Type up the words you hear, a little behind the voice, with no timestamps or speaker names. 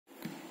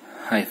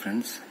Hi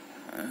friends,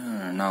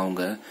 நான்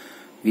உங்க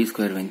V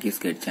Square Venki's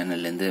Guide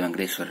சேனல்ல இருந்து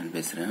வெங்கடேஸ்வரன்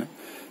பேசுறேன்.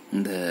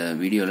 இந்த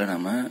வீடியோல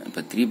நாம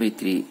இப்ப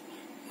 3x3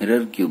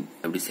 மிரர் கியூப்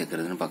எப்படி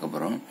சேர்க்கிறதுன்னு பார்க்க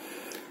போறோம்.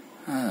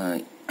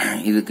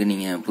 இதுக்கு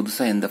நீங்க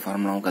புதுசா எந்த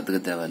ஃபார்முலாவும்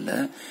கத்துக்க தேவையில்ல.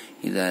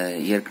 இத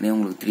ஏற்கனவே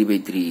உங்களுக்கு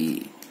 3x3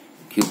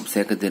 கியூப்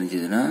சேர்க்க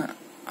தெரிஞ்சதுன்னா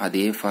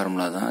அதே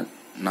ஃபார்முலா தான்.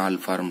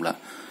 4 formula,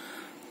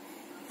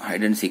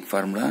 height and seek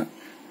formula,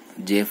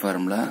 J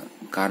formula,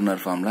 corner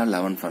formula,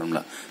 11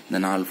 formula, இந்த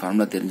 4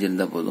 ஃபார்முலா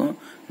தெரிஞ்சிருந்தா போதும்,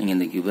 நீங்க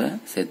இந்த கியூபை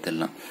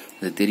சேர்த்துடலாம்.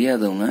 இது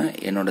தெரியாதவங்க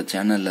என்னோட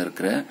சேனல்ல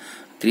இருக்கிற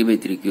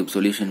 3x3 கியூப்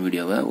சொல்யூஷன்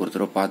வீடியோவை ஒரு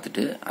தடவை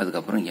பார்த்துட்டு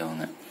அதுக்கப்புறம் இங்க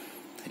வாங்க.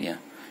 சரியா?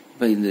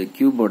 இப்ப இந்த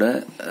கியூபோட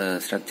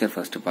ஸ்ட்ரக்சர்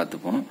ஃபர்ஸ்ட்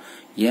பார்த்துப்போம்.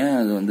 ஏன்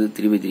அது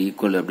 3x3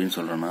 ஈக்குவல் அப்படின்னு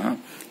சொல்றோம்னா,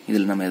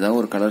 இதுல நம்ம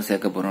ஏதாவது ஒரு கலர்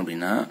சேர்க்க போறோம்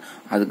அப்படின்னா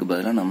அதுக்கு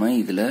பதிலாக நம்ம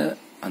இதுல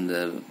அந்த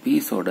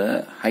பீஸோட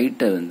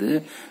ஹைட்டை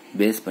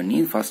பேஸ் பண்ணி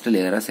ஃபர்ஸ்ட்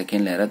லேயரா,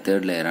 செகண்ட் லேயரா,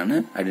 தேர்ட் லேயரான்னு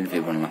ஐடென்டிஃபை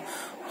பண்ணலாம்.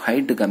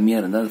 ஹைட் கம்மியா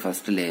இருந்தா அது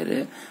ஃபர்ஸ்ட் லேயரு,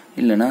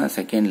 இல்லைன்னா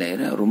செகண்ட்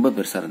லேயரு, ரொம்ப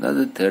பெருசா இருந்தா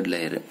அது தேர்ட்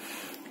லேயரு.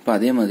 இப்போ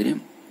அதே மாதிரி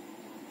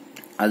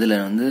அதுல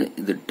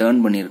இது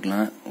டர்ன்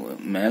பண்ணிருக்கலாம்,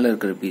 மேல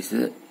இருக்கிற பீஸ்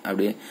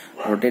அப்படியே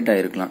ரொட்டேட்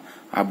ஆயிருக்கலாம்.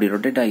 அப்படி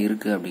ரொட்டேட்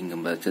ஆகிருக்கு அப்படிங்கிற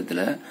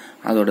பட்சத்துல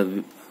அதோட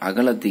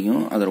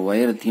அகலத்தையும் அதோட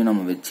உயரத்தையும்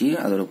நம்ம வச்சு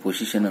அதோட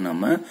பொசிஷனை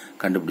நம்ம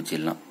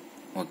கண்டுபிடிச்சிடலாம்.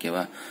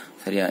 ஓகேவா?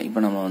 சரியா? இப்ப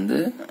நம்ம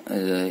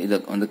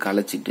இத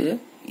கலைச்சிட்டு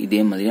இதே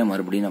மாதிரியா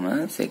மறுபடியும் நம்ம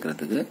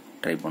சேர்க்கறதுக்கு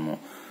ட்ரை பண்ணுவோம்.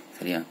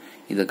 சரியா?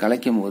 இதை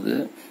கலைக்கும் போது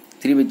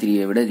 3x3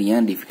 விட இது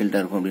ஏன் டிஃபிகல்ட்டா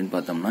இருக்கும் அப்படின்னு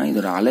பார்த்தோம்னா,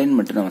 இதோட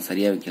அலைன்மெண்ட் நம்ம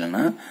சரியா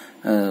வைக்கலன்னா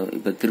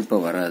இப்ப திருப்ப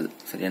வராது.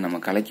 சரியா? நம்ம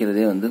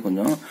கலைக்கிறதே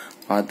கொஞ்சம்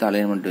பார்த்து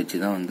அலைன்மெண்ட்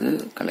வச்சுதான்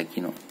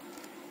கலைக்கணும்.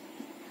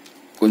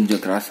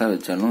 கொஞ்சம் கிராஸா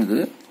வச்சாலும் இது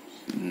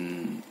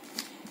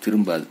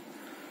திரும்பாது.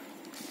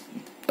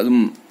 அது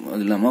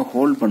இல்லாம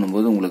ஹோல்ட்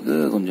பண்ணும்போது உங்களுக்கு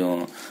கொஞ்சம்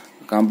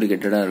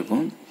காம்ப்ளிகேட்டடா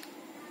இருக்கும்.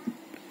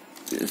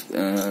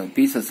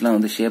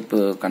 பீசஸ்லாம் ஷேப்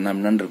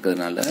கண்ணாமண்ணான்னு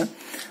இருக்கிறதுனால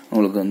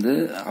உங்களுக்கு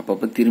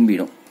அப்பப்ப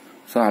திரும்பிடும்.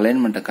 ஸோ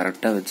அலைன்மெண்ட்டை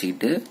கரெக்டா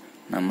வச்சுக்கிட்டு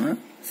நம்ம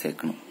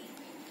சேர்க்கணும்.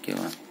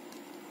 ஓகேவா?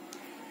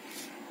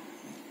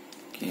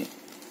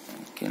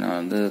 ஓகே,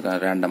 நான்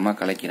ரேண்டமா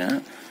கலைக்கிறேன்.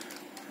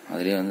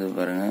 அதுலயே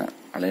பாருங்க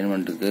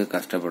அலைன்மெண்ட்டுக்கு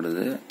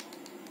கஷ்டப்படுது.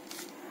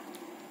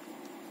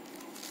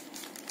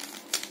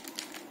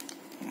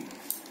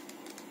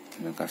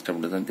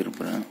 கஷ்டப்பட்டு தான்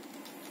திருப்புறேன்.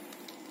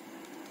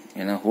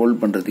 ஏன்னா ஹோல்ட்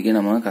பண்றதுக்கே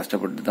நம்ம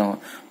கஷ்டப்பட்டு தான்,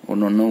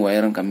 ஒன்னொன்னு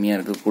உயரம் கம்மியா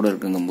இருக்கு கூட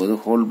இருக்குங்கும் போது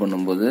ஹோல்ட்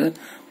பண்ணும்போது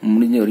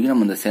முடிஞ்ச வரைக்கும்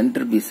நம்ம இந்த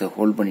சென்டர் பீஸை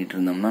ஹோல்ட் பண்ணிட்டு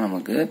இருந்தோம்னா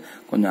நமக்கு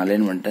கொஞ்சம்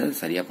அலைன்மெண்ட்டை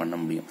சரியா பண்ண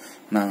முடியும்.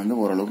 நான்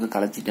ஓரளவுக்கு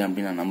கலைச்சிட்டேன்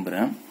அப்படின்னு நான்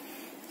நம்புறேன்.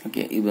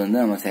 ஓகே, இது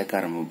நம்ம சேர்க்க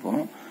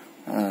ஆரம்பிப்போம்.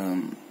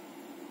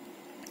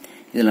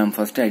 இதுல நம்ம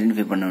ஃபர்ஸ்ட்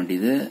ஐடென்டிஃபை பண்ண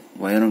வேண்டியது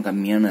உயரம்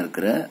கம்மியான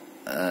இருக்கிற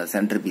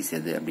சென்டர் பீஸ்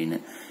எது அப்படின்னு.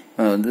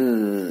 இப்போ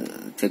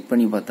செக்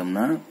பண்ணி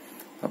பார்த்தோம்னா,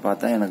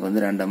 பார்த்தா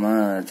எனக்கு ரேண்டமா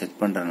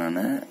செக் பண்றேன்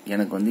நானு.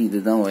 எனக்கு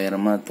இதுதான்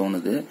உயரமா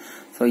தோணுது.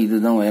 ஸோ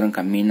இதுதான் உயரம்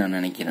கம்மின்னு நான்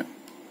நினைக்கிறேன்.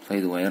 ஸோ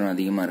இது உயரம்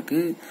அதிகமா இருக்கு,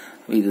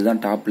 இதுதான்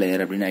டாப்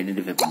லேயர் அப்படின்னு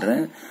ஐடென்டிஃபை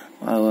பண்றேன்.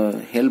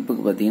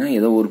 ஹெல்ப்புக்கு பாத்தீங்கன்னா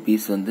ஏதோ ஒரு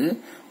பீஸ்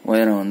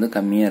உயரம்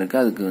கம்மியா இருக்கு,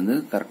 அதுக்கு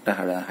கரெக்டா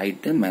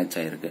ஹைட்டு மேட்ச்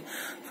ஆயிருக்கு.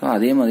 ஸோ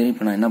அதே மாதிரி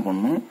இப்ப நான் என்ன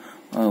பண்ணணும்,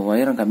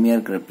 உயரம் கம்மியா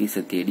இருக்கிற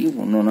பீஸை தேடி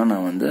ஒன்னொன்னா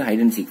நான்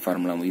height and seek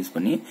formula use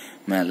பண்ணி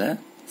மேல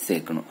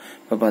சேர்க்கணும்.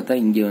 இப்ப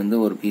பார்த்தா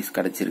இங்க ஒரு பீஸ்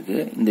கிடைச்சிருக்கு.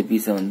 இந்த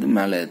பீஸை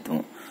மேல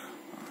ஏற்றுவோம்.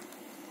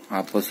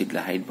 ஆப்போசிட்ல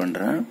ஹைட்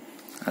பண்றேன்,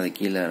 அதை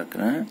கீழே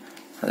இறக்குறேன்,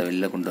 அதை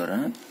வெளில கொண்டு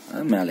வரேன்,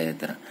 அதை மேலே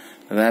ஏத்துறேன்.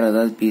 வேற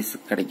ஏதாவது பீஸ்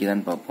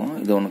கிடைக்குதான்னு பார்ப்போம்.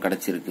 இது ஒன்று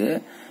கிடைச்சிருக்கு.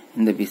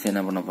 இந்த பீஸ்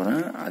என்ன பண்ண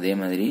போறேன், அதே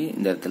மாதிரி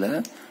இந்த இடத்துல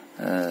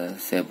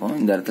சேர்ப்போம்.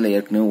 இந்த இடத்துல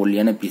ஏற்கனவே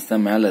ஒல்லியான பீஸ்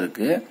தான் மேல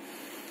இருக்கு,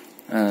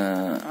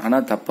 ஆனா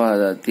தப்பா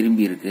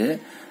திரும்பி இருக்கு.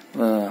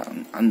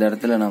 அந்த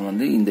இடத்துல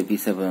நான் இந்த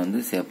பீஸை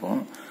சேர்ப்போம்.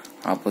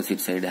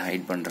 ஆப்போசிட் சைடு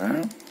ஹைட் பண்றேன்,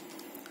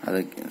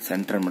 அதை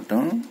சென்டர்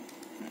மட்டும்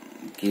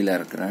கீழே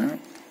இறக்குறேன்.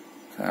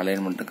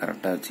 அலைன்மெண்ட்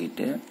கரெக்டா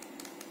வச்சுக்கிட்டு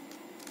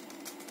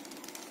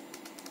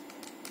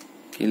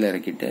கீழே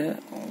இறக்கிட்டு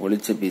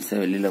ஒளிச்ச பீஸை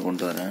வெளியில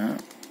கொண்டு வரேன்.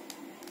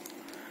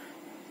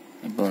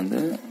 இப்போ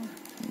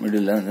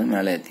மிடில்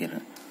மேலே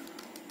ஏற்றிடுறேன்.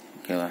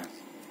 ஓகேவா?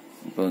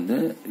 இப்போ இது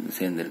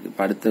சேர்ந்துருக்கு.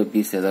 இப்போ அடுத்த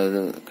பீஸ்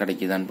ஏதாவது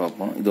கிடைக்குதான்னு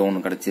பார்ப்போம். இது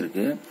ஒன்று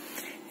கிடைச்சிருக்கு.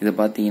 இதை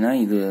பார்த்தீங்கன்னா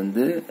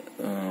இது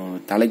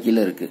தலைக்கீழ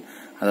இருக்கு.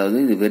 அதாவது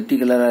இது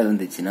வெர்டிகலரா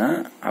இருந்துச்சுன்னா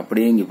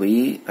அப்படியே இங்க போய்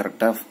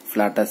கரெக்டா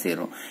பிளாட்டா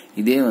சேரும்.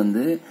 இதே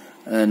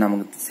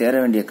நமக்கு சேர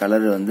வேண்டிய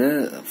கலர்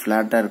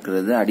பிளாட்டா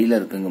இருக்கிறது அடியில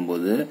இருக்குங்கும்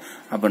போது,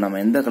 அப்ப நம்ம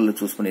எந்த கலர்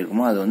சூஸ்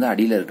பண்ணிருக்கோமோ அது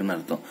அடியில இருக்குன்னு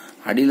அர்த்தம்.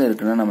 அடியில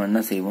இருக்குன்னா நம்ம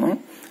என்ன செய்வோம்,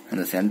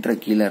 அந்த சென்டரை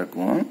கீழே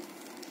இறக்குவோம்.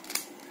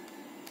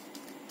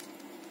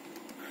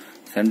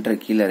 சென்டரை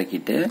கீழே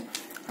இறக்கிட்டு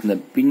அந்த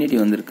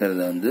பின்னாடி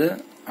இருக்கிறத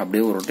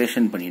அப்படியே ஒரு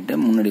ரொட்டேஷன்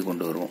பண்ணிட்டு முன்னாடி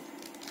கொண்டு வருவோம்.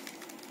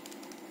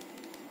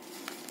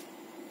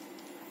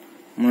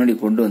 முன்னாடி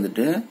கொண்டு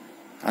வந்துட்டு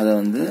அதை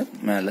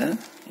மேல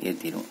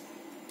ஏத்திரும்.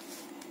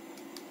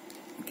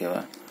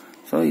 ஓகேவா?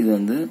 சோ இது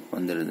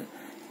வந்துடுது.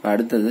 இப்ப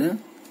அடுத்தது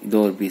இது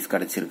ஒரு பீஸ்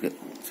கிடைச்சிருக்கு.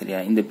 சரியா?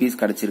 இந்த பீஸ்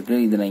கிடைச்சிருக்கு.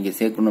 இது நான் இங்க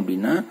சேர்க்கணும்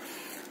அப்படின்னா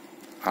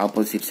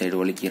ஆப்போசிட் சைடு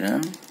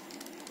ஒலிக்கிறேன்.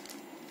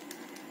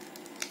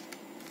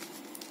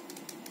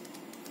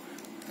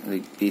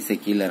 பீஸை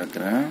கீழே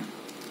இறக்குறேன்.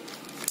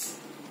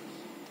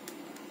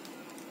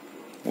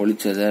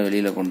 ஒளிச்சதை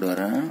வெளியில் கொண்டு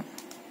வரேன்,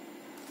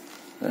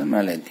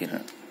 மேலே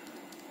ஏற்றிடுறேன்.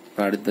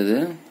 இப்போ அடுத்தது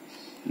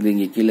இது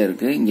இங்கே கீழே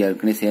இருக்குது, இங்கே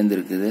ஏற்கனவே சேர்ந்து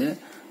இருக்குது,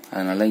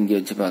 அதனால இங்கே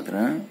வச்சு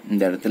பார்க்குறேன்.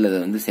 இந்த இடத்துல இதை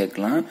வந்து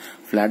சேர்க்கலாம்.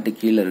 ஃப்ளாட்டு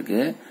கீழே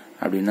இருக்குது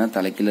அப்படின்னா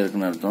தலை கீழே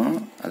இருக்குன்னு அர்த்தம்.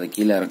 அதை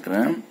கீழே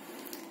இறக்குறேன்.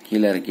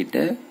 கீழே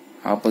இறக்கிட்டு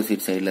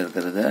ஆப்போசிட் சைடில்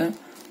இருக்கிறத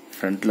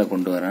ஃப்ரண்ட்டில்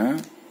கொண்டு வரேன்,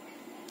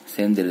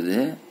 சேர்ந்துருது.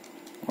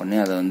 உடனே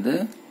அதை வந்து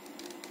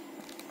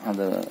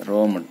அந்த ரோ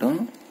மட்டும்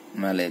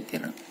மேலே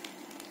ஏற்றிடுறேன்.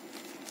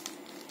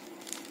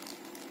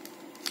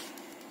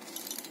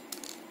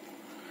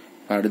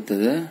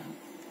 அடுத்தது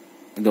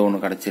இது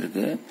ஒன்று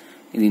கிடச்சிருக்கு,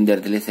 இது இந்த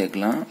இடத்துலயே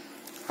சேர்க்கலாம்.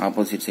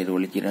 ஆப்போசிட் சைடு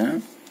ஒழிக்கிறேன்,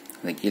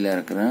 அதை கீழே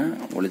இறக்குறேன்,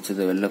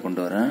 ஒழிச்சதை வெளில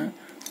கொண்டு வரேன்,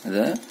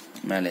 அதை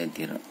மேலே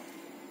ஏற்றிடுறேன்.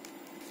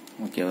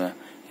 ஓகேவா?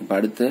 இப்போ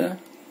அடுத்து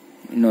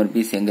இன்னொரு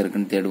பீஸ் எங்கே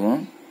இருக்குன்னு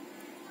தேடுவோம்.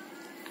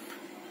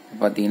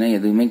 பார்த்தீங்கன்னா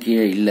எதுவுமே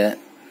கீழே இல்லை,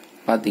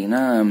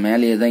 பார்த்தீங்கன்னா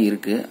மேலேயே தான்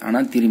இருக்குது,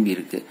 ஆனால் திரும்பி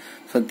இருக்குது.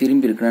 ஸோ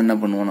திரும்பி இருக்குன்னா என்ன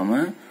பண்ணுவோம்,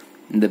 நம்ம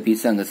இந்த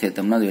பீஸை அங்கே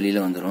சேர்த்தோம்னா அது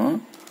வெளியில் வந்துடும்.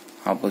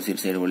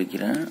 ஆப்போசிட் சைடு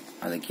ஒழிக்கிறேன்,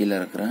 அதை கீழே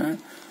இறக்குறேன்,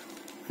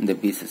 இந்த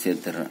பீஸை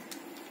சேர்த்துடுறேன்.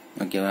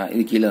 ஓகேவா?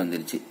 இது கீழே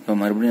வந்துருச்சு. இப்போ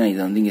மறுபடியும் நான்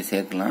இதை வந்து இங்கே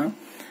சேர்க்கலாம்.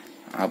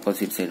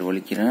 ஆப்போசிட் சைடு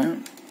ஒழிக்கிறேன்,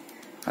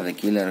 அதை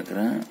கீழே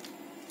இறக்குறேன்,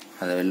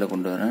 அதை வெளில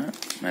கொண்டு வரேன்,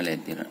 மேலே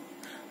ஏற்றிடுறேன்.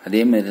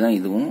 அதேமாரி தான்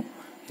இதுவும்.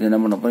 இது என்ன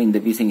பண்ணப்போ இந்த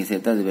பீஸ் இங்கே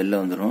சேர்த்தா அது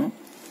வெளில வந்துடும்.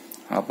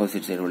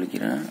 ஆப்போசிட் சைடு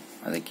ஒழிக்கிறேன்,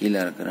 அதை கீழே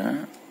இறக்குறேன்,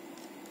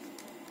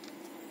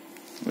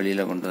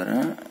 வெளியில் கொண்டு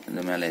வரேன்,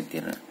 இதை மேலே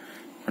ஏற்றிடுறேன்.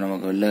 இப்போ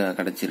நமக்கு வெளில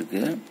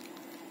கிடச்சிருக்கு.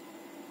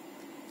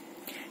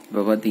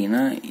 இப்போ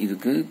பார்த்தீங்கன்னா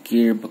இதுக்கு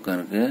கீழே பக்கம்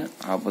இருக்குது,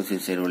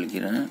 ஆப்போசிட் சைடு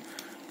ஒழிக்கிறேன்,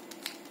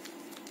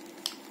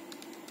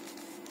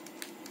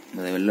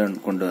 அதை வெளில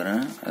கொண்டு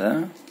வரேன், அதை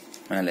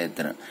மேலே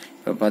ஏற்றுறேன்.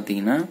 இப்போ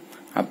பார்த்தீங்கன்னா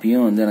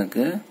அப்பயும் வந்து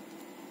எனக்கு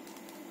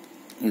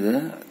இது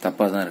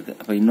தப்பாக தான் இருக்குது.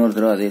 அப்போ இன்னொரு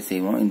தடவை அதே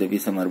செய்வோம். இந்த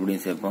பீஸை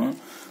மறுபடியும் சேர்ப்போம்.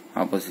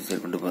 ஆப்போசிட்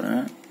சைடு கொண்டு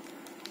போகிறேன்,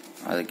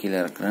 அதை கீழே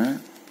இறக்குறேன்,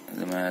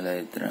 இது மேலே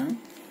ஏற்றுறேன்,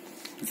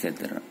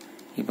 சேர்த்துறேன்.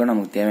 இப்போ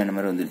நமக்கு தேவையான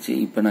மாதிரி வந்துருச்சு.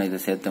 இப்போ நான் இதை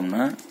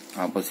சேர்த்தோம்னா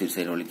ஆப்போசிட்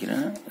சைடு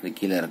ஒழிக்கிறேன், அதை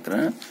கீழே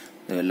இறக்குறேன்,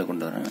 இதை வெளில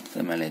கொண்டு வரேன்,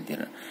 இதை மேலே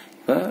ஏற்றிடுறேன்.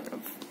 இப்போ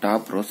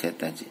டாப் ரோ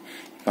சேர்த்தாச்சு.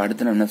 இப்போ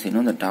அடுத்து நான் என்ன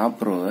செய்யணும், இந்த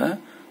டாப் ரோவை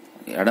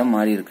இடம்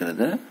மாறி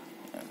இருக்கிறத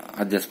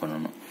அட்ஜஸ்ட்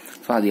பண்ணணும்.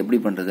 ஸோ அது எப்படி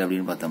பண்ணுறது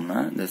அப்படின்னு பார்த்தோம்னா,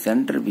 இந்த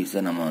சென்டர்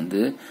பீஸை நம்ம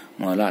வந்து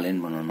முதல்ல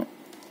அலைன் பண்ணணும்.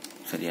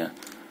 சரியா?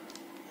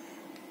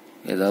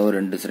 ஏதாவது ஒரு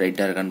 2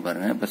 ரைட்டாக இருக்கான்னு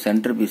பாருங்கள். இப்போ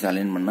சென்டர் பீஸ்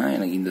அலைன் பண்ணால்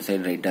எனக்கு இந்த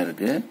சைடு ரைட்டாக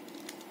இருக்குது,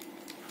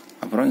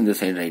 அப்புறம் இந்த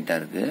சைடு ரைட்டாக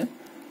இருக்குது.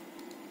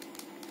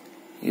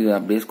 இது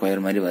அப்படியே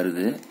ஸ்கொயர் மாதிரி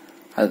வருது.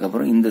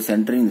 அதுக்கப்புறம் இந்த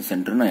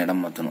சென்டரும் நான்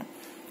இடம் மாற்றணும்.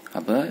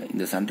 அப்போ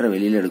இந்த சென்டரை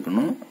வெளியில்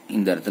எடுக்கணும்,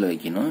 இந்த இடத்துல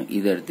வைக்கணும்,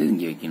 இதை எடுத்து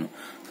இங்கே வைக்கணும்.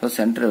 ஸோ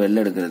சென்டரை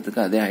வெளில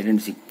எடுக்கிறதுக்கு அதே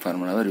ஐடென்டிக்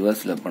ஃபார்முலாவை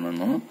ரிவர்ஸில்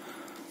பண்ணணும்.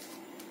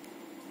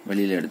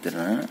 வெளியில்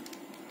எடுத்துடுறேன்.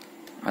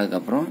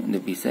 அதுக்கப்புறம் இந்த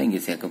பீஸை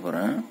இங்கே சேர்க்க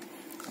போகிறேன்,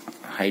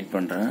 ஹைட்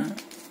பண்ணுறேன்,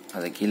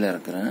 அதை கீழே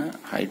இறக்குறேன்,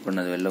 ஹைட்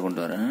பண்ணதை வெளில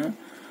கொண்டு வரேன்,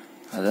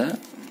 அதை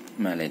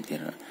மேலே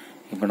ஏற்றிடுறேன்.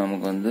 இப்போ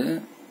நமக்கு வந்து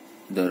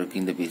இது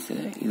இருக்குது இந்த பீஸு,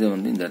 இதை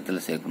வந்து இந்த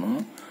இடத்துல சேர்க்கணும்.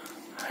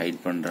 ஹைட்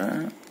பண்ணுறேன்,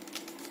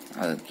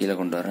 அதை கீழே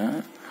கொண்டு வரேன்,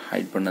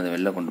 ஹைட் பண்ணதை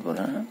வெளில கொண்டு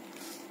போகிறேன்,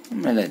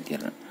 மேலே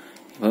ஏற்றிடுறேன்.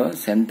 இப்போ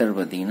சென்டர்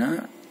பார்த்தீங்கன்னா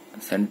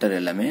சென்டர்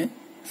எல்லாமே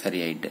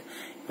சரியாயிட்டு.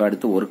 இப்போ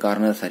அடுத்து ஒரு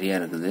கார்னர் சரியாக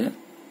இருக்குது,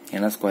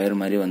 ஏன்னா ஸ்கொயர்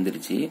மாதிரி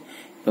வந்துருச்சு.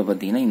 இப்போ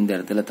பார்த்தீங்கன்னா இந்த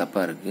இடத்துல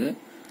தப்பாக இருக்குது,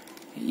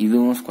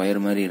 இதுவும் ஸ்கொயர்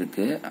மாதிரி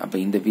இருக்குது. அப்போ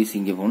இந்த பீஸ்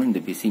இங்கே போகணும்,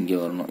 இந்த பீஸ் இங்கே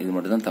வரணும். இது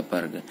மட்டும் தான்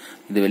தப்பாக இருக்குது.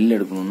 இதை வெளில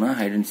எடுக்கணும்னா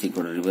ஹைட் அண்ட்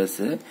சீக்கோட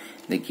ரிவர்ஸு,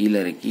 இதை கீழே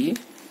இறக்கி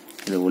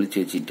இதை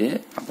ஒழிச்சு வச்சுட்டு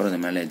அப்புறம் அதை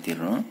மேலே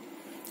ஏற்றிடுறோம்.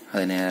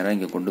 அதை நேராக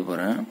இங்கே கொண்டு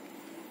போகிறேன்,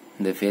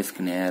 இந்த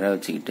ஃபேஸ்க்கு நேராக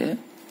வச்சுக்கிட்டு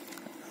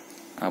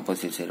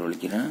ஆப்போசிட் சைடு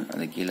ஒழிக்கிறேன்,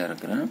 அதை கீழே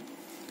இறக்குறேன்,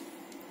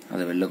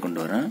 அதை வெளில கொண்டு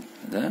வரேன்,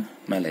 இதை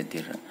மேலே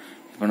ஏற்றிடுறேன்.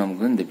 இப்போ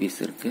நமக்கு இந்த பீஸ்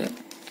இருக்குது,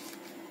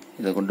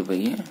 இதை கொண்டு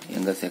போய்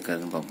எங்கே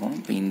சேர்க்கறதுன்னு பார்ப்போம்.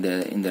 இப்போ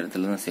இந்த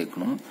இடத்துல தான்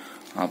சேர்க்கணும்.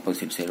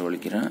 ஆப்போசிட் சைடு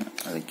ஒழிக்கிறேன்,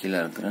 அதை கீழே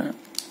இறக்குறேன்,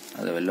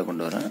 அதை வெளில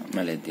கொண்டு வரேன்,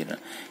 மேலே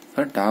ஏற்றிடுறேன்.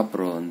 இப்போ டாப்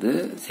ரோ வந்து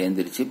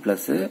சேர்ந்துருச்சு,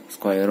 ப்ளஸ்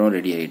ஸ்கொயரும்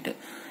ரெடி ஆகிட்டு.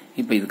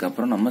 இப்போ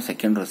இதுக்கப்புறம் நம்ம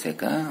செகண்ட் ரோ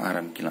சேர்க்க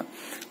ஆரம்பிக்கலாம்.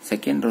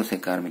 செகண்ட் ரோ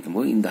சேர்க்க ஆரம்பிக்கும்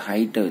போது இந்த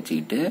ஹைட்டை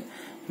வச்சுக்கிட்டு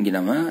இங்கே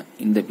நம்ம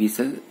இந்த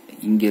பீஸை,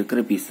 இங்கே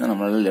இருக்கிற பீஸ் தான்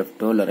நம்மளால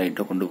லெஃப்டோ இல்லை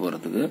ரைட்டோ கொண்டு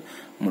போகிறதுக்கு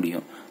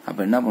முடியும். அப்போ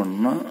என்ன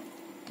பண்ணணும்னா,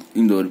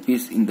 இந்த ஒரு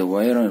பீஸ் இந்த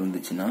உயரம்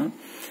இருந்துச்சுன்னா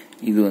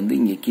இது வந்து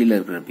இங்கே கீழே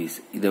இருக்கிற பீஸ்,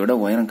 இதை விட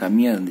உயரம்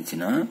கம்மியாக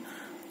இருந்துச்சுன்னா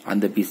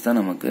அந்த பீஸ் தான்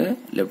நமக்கு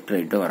லெஃப்ட்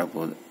ரைட்டோ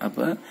வரப்போகுது.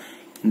 அப்போ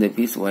இந்த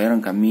பீஸ்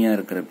உயரம் கம்மியாக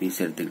இருக்கிற பீஸ்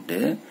எடுத்துக்கிட்டு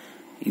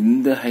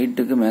இந்த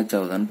ஹைட்டுக்கு மேட்ச்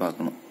ஆகுதான்னு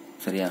பார்க்கணும்.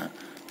 சரியா?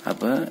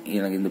 அப்போ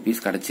எனக்கு இந்த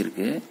பீஸ்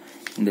கிடச்சிருக்கு,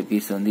 இந்த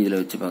பீஸ் வந்து இதில்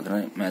வச்சு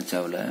பார்க்குறேன், மேட்ச்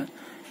ஆகலை,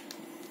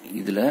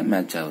 இதில்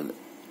மேட்ச் ஆகுது.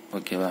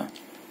 ஓகேவா?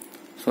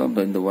 ஸோ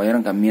இப்போ இந்த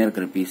உயரம் கம்மியாக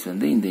இருக்கிற பீஸ்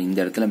வந்து இந்த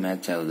இடத்துல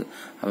மேட்ச் ஆகுது.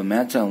 அப்போ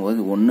மேட்ச் ஆகும்போது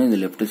ஒன்று இது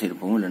லெஃப்ட் சைடு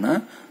போகும், இல்லைன்னா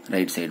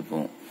ரைட் சைடு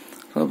போகும்.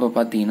 ஸோ இப்போ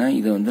பார்த்தீங்கன்னா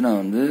இதை வந்து நான்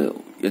வந்து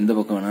எந்த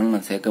பக்கம் வேணாலும்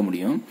நான் சேர்க்க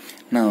முடியும்.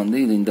 நான் வந்து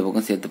இது இந்த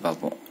பக்கம் சேர்த்து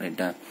பார்ப்போம்.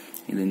 ரைட்டா?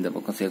 இது இந்த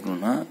பக்கம்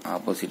சேர்க்கணும்னா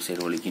ஆப்போசிட்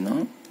சைடு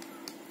ஒழிக்கணும்,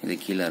 இது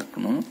கீழே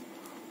இருக்கணும்,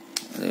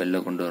 அதை வெளில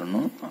கொண்டு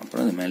வரணும்,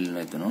 அப்புறம் அது மேலே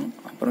ஏற்றணும்,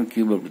 அப்புறம்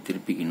கியூப் அப்படி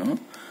திருப்பிக்கணும்,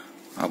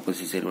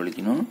 ஆப்போசிட் சைடு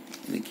ஒழிக்கணும்,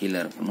 இது கீழே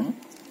இருக்கணும்,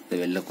 இதை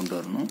வெளில கொண்டு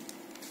வரணும்,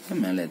 இதை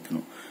மேலே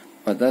ஏற்றணும்.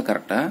 பார்த்தா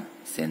கரெக்டாக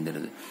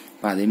சேர்ந்துடுது.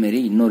 இப்போ அதேமாரி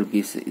இன்னொரு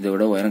பீஸ் இதை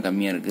விட உயரம்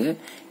கம்மியாக இருக்குது.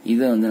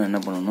 இதை வந்து நான்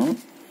என்ன பண்ணணும்,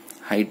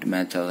 ஹைட்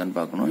மேட்ச் ஆகுதான்னு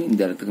பார்க்கணும். இந்த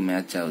இடத்துக்கு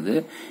மேட்ச் ஆகுது.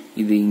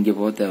 இது இங்கே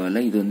போக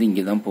தேவையில்லை, இது வந்து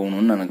இங்கே தான்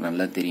போகணும்னு எனக்கு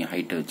நல்லா தெரியும்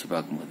ஹைட்டை வச்சு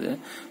பார்க்கும்போது.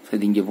 ஸோ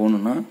இது இங்கே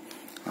போகணுன்னா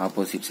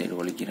ஆப்போசிட் சைடு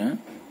ஒழிக்கிறேன்,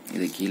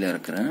 இதை கீழே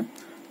இறக்குறேன்,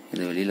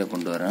 இதை வெளியில்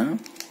கொண்டு வரேன்,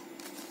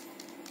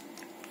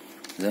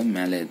 இதை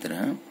மேலே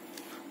ஏற்றுறேன்.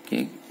 ஓகே,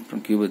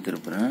 அப்புறம் கியூபை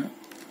திருப்புறேன்,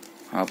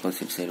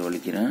 ஆப்போசிட் சைடு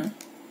ஒழிக்கிறேன்,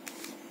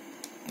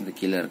 இது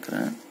கீழே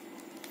இருக்கிறேன்,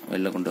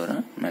 வெளில கொண்டு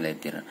வரேன், மேலே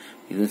ஏற்றிடுறேன்.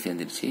 இதுவும்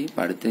சேர்ந்துருச்சு. இப்போ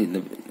அடுத்து இந்த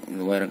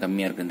உயரம்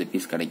கம்மியாக இருக்க இந்த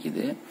பீஸ்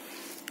கிடைக்கிது.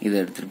 இதை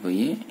எடுத்துகிட்டு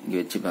போய் இங்கே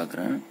வச்சு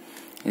பார்க்குறேன்.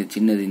 இது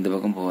சின்னது, இந்த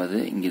பக்கம் போகாது,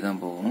 இங்கே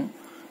தான் போகும்.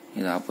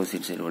 இதை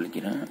ஆப்போசிட் சைடு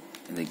ஒழிக்கிறேன்,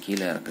 இதை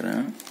கீழே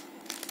இறக்குறேன்,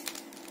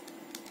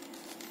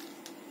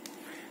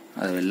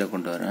 அதை வெளில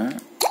கொண்டு வரேன்,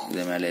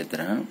 இதை மேலே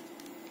ஏற்றுறேன்.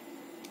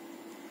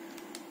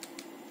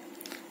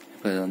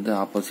 இப்போ இது வந்து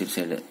ஆப்போசிட்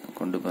சைடு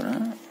கொண்டு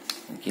போகிறேன்,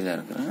 கீழே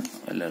இருக்கிறேன்,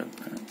 வெளில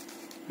இருக்கிறேன்,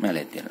 மேலே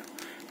ஏற்றிடுறேன்.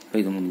 இப்போ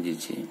இது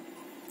முடிஞ்சிச்சு.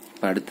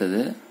 இப்போ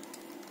அடுத்தது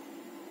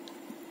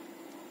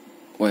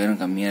உயரம்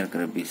கம்மியாக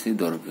இருக்கிற பீஸு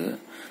இது இருக்கு.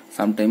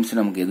 சம்டைம்ஸ்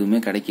நமக்கு எதுவுமே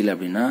கிடைக்கல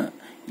அப்படின்னா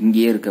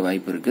இங்கேயே இருக்க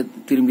வாய்ப்பு இருக்கு,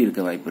 திரும்பி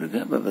இருக்க வாய்ப்பு இருக்கு.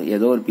 இப்போ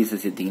ஏதோ ஒரு பீஸை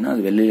சேர்த்திங்கன்னா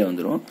அது வெளியில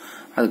வந்துடும்,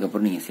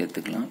 அதுக்கப்புறம் நீங்கள்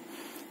சேர்த்துக்கலாம்.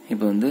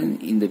 இப்போ வந்து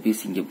இந்த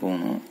பீஸ் இங்கே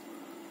போகணும்,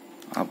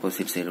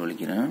 ஆப்போசிட் சைடு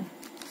ஒழிக்கிறேன்,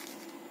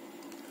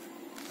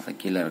 அதை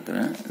கீழே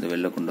இருக்கிறேன், இதை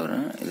வெளில கொண்டு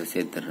வரேன், இதை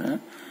சேர்த்துடுறேன்,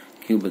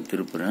 கியூபை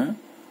திருப்புறேன்,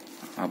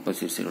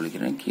 ஆப்போசிட் சைடு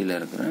ஒழிக்கிறேன், கீழே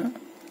இருக்கிறேன்,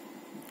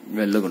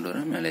 வெளில கொண்டு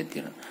வரேன், மேலே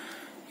ஏற்றிடுறேன்.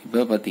 இப்போ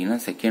பார்த்தீங்கன்னா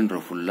செகண்ட் ரோ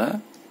ஃபுல்லாக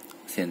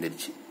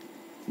சேர்ந்துருச்சு.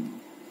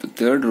 இப்போ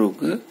தேர்ட்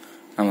ரோவுக்கு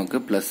நமக்கு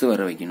ப்ளஸ்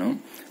வர வைக்கணும்.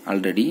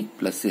 ஆல்ரெடி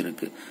ப்ளஸ்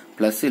இருக்கு.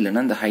 ப்ளஸ்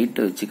இல்லைன்னா இந்த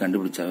ஹைட்டை வச்சு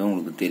கண்டுபிடிச்சாவே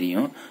உங்களுக்கு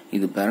தெரியும்.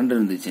 இது பரண்டு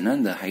இருந்துச்சுன்னா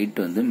இந்த ஹைட்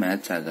வந்து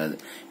மேட்ச் ஆகாது.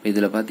 இப்போ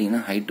இதில்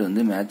பார்த்தீங்கன்னா ஹைட்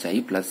வந்து மேட்ச் ஆகி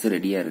ப்ளஸ்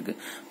ரெடியாக இருக்கு.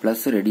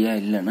 ப்ளஸ்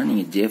ரெடியாக இல்லைன்னா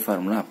நீங்கள் ஜே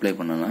ஃபார்முலா அப்ளை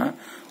பண்ணலாம்.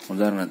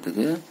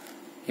 உதாரணத்துக்கு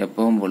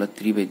எப்பவும் போல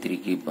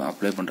 3/3க்கு இப்போ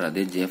அப்ளை பண்ணுற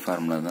அதே ஜே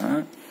ஃபார்முலா தான்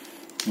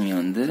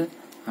நீங்கள் வந்து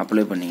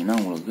அப்ளை பண்ணீங்கன்னா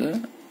உங்களுக்கு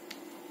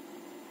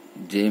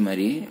ஜே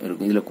மாதிரி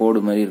இருக்கும். இதில் கோடு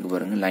மாதிரி இருக்கு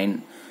பாருங்க, லைன்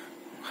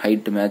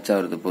ஹைட் மேட்ச்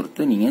ஆகிறத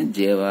பொறுத்து நீங்கள்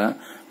ஜேவா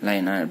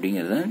லைனா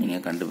அப்படிங்கிறத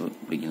நீங்கள்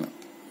கண்டுபிடிக்கலாம்.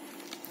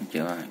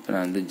 ஓகேவா? இப்போ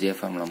நான் வந்து ஜே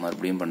ஃபார்முலா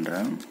மறுபடியும்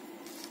பண்ணுறேன்.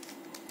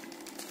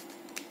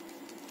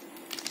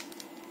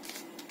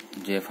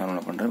 ஜே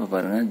ஃபார்முலா பண்ணுறேன். இப்போ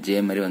பாருங்கள் ஜே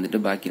மாதிரி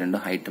வந்துட்டு பாக்கி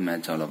ரெண்டும் ஹைட்டு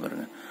மேட்ச் ஆகல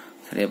பாருங்க.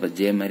 சரியா? இப்போ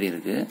ஜே மாதிரி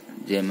இருக்கு,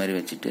 ஜே மாதிரி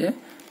வச்சுட்டு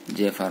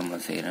ஜே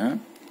ஃபார்முலா செய்கிறேன்.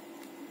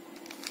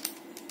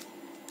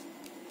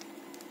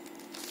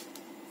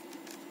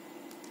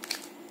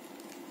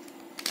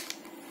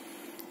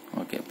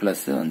 ஓகே,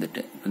 ப்ளஸ்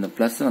வந்துட்டு இந்த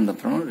ப்ளஸ்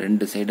வந்தப்புறம்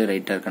ரெண்டு சைடு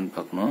ரைட்டாக இருக்கான்னு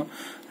பார்க்கணும்.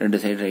 ரெண்டு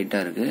சைடு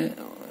ரைட்டாக இருக்கு,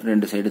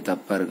 ரெண்டு சைடு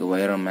தப்பாக இருக்கு,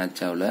 ஒயரம்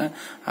மேட்ச் ஆகல.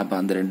 அப்போ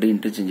அந்த ரெண்டு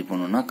இன்டர்சேஞ்ச்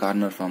பண்ணணும்னா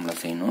கார்னர் ஃபார்முலா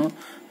செய்யணும்.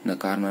 இந்த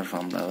கார்னர்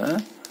ஃபார்முலாவை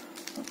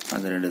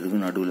அது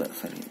ரெண்டுத்துக்கும் நடுவில்,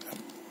 சரி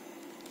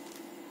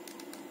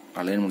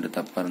அலைன்மெண்ட்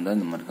தப்பாக இருந்தால்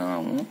இந்த மாதிரி தான்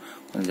ஆகும்.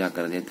 கொஞ்சம்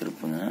ஜாக்கிரதையாக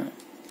திருப்புங்க.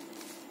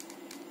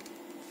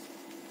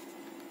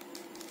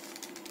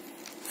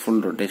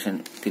 ஃபுல்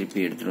ரொட்டேஷன் திருப்பி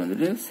எடுத்துட்டு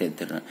வந்துட்டு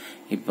சேர்த்துடுறேன்.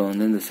 இப்போ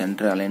வந்து இந்த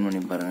சென்டர் அலைன்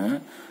பண்ணி பாருங்க,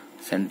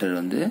 சென்டர்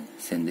வந்து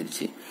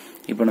சேர்ந்துருச்சு.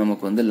 இப்போ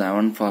நமக்கு வந்து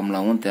 11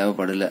 ஃபார்முலாவும்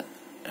தேவைப்படல.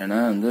 ஏன்னா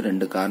வந்து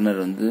ரெண்டு கார்னர்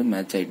வந்து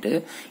மேட்ச் ஆயிட்டு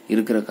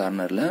இருக்கிற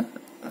கார்னர்ல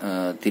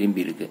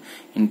திரும்பி இருக்கு.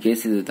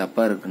 இன்கேஸ் இது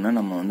தப்பா இருக்குன்னா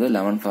நம்ம வந்து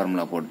 11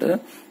 ஃபார்முலா போட்டு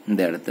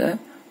இந்த இடத்த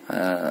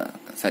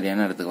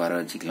சரியான இடத்துக்கு வர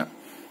வச்சுக்கலாம்.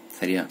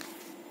 சரியா?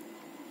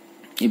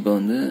 இப்போ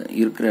வந்து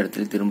இருக்கிற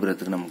இடத்துல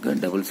திரும்புறதுக்கு நமக்கு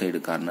டபுள்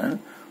சைடு கார்னர்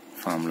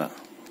ஃபார்முலா.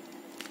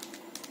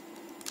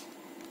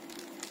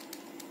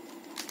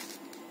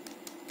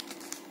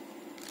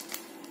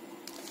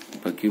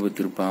 இப்போ கியூபை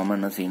திருப்பாமல்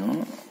என்ன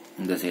செய்யணும்,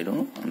 இந்த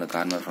சைடும் அந்த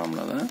கார்னர்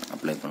ஃபார்முலாவை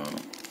அப்ளை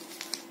பண்ணணும்.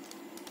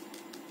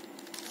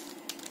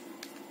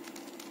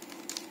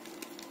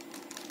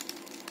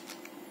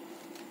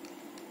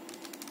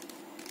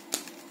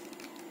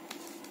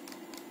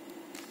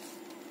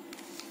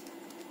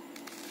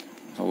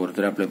 ஒரு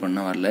தடவை அப்ளை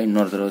பண்ணால் வரல,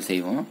 இன்னொரு தடவை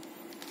செய்வோம்.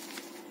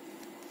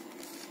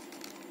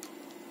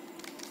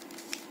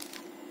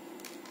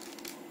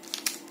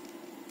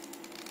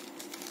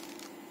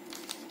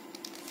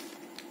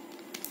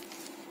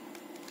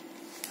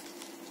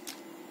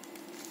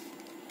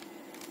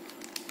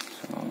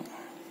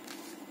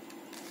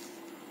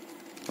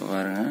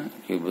 பாருங்க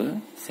கியூபு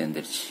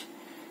சேர்ந்துருச்சு.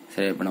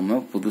 சரி, இப்போ நம்ம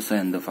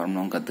புதுசாக எந்த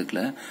ஃபார்முலாவும்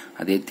கற்றுக்கல,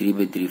 அதே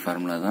 3/3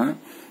 ஃபார்முலா தான்.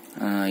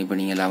 இப்போ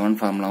நீங்கள் 11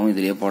 ஃபார்முலாவும்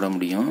இதிலேயே போட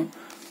முடியும்.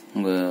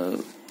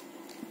 உங்கள்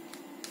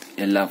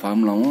எல்லா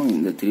ஃபார்முலாவும்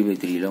இந்த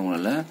 3/3ல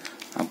உங்களால்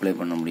அப்ளை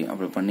பண்ண முடியும்.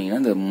 அப்ளை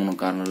பண்ணீங்கன்னா இந்த 3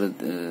 கார்னர்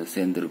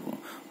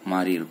சேர்ந்துருக்கும்,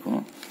 மாறி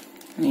இருக்கும்.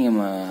 நீங்கள்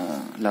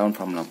 11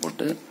 ஃபார்முலா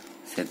போட்டு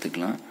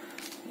சேர்த்துக்கலாம்.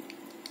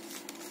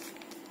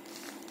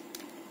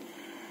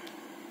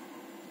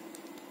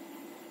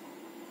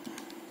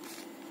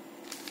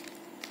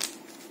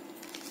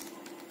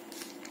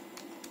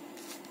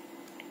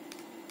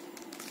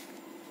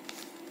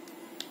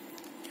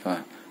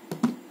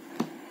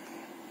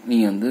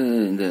 நீங்கள் வந்து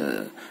இந்த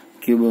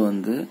கியூபை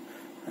வந்து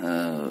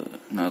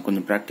நான்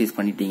கொஞ்சம் ப்ராக்டிஸ்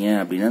பண்ணிட்டீங்க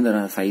அப்படின்னா, இந்த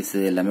சைஸு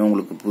எல்லாமே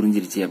உங்களுக்கு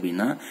புரிஞ்சிருச்சு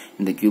அப்படின்னா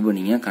இந்த கியூபை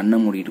நீங்கள் கண்ணை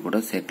மூடிட்டு கூட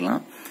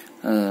சேர்க்கலாம்.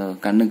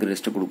 கண்ணுக்கு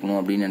ரெஸ்ட் கொடுக்கணும்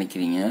அப்படின்னு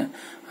நினைக்கிறீங்க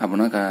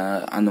அப்படின்னா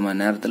அந்த மாதிரி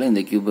நேரத்தில்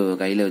இந்த கியூபை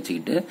கையில்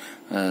வச்சுக்கிட்டு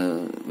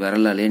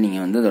விரலாலே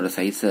நீங்கள் வந்து அதோட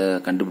சைஸை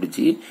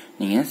கண்டுபிடிச்சி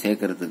நீங்கள்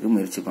சேர்க்கறதுக்கு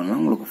முயற்சி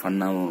பண்ணலாம். உங்களுக்கு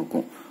ஃபன்னாகவும்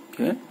இருக்கும்.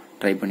 ஓகே,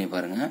 ட்ரை பண்ணி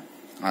பாருங்கள்.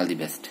 All the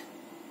best.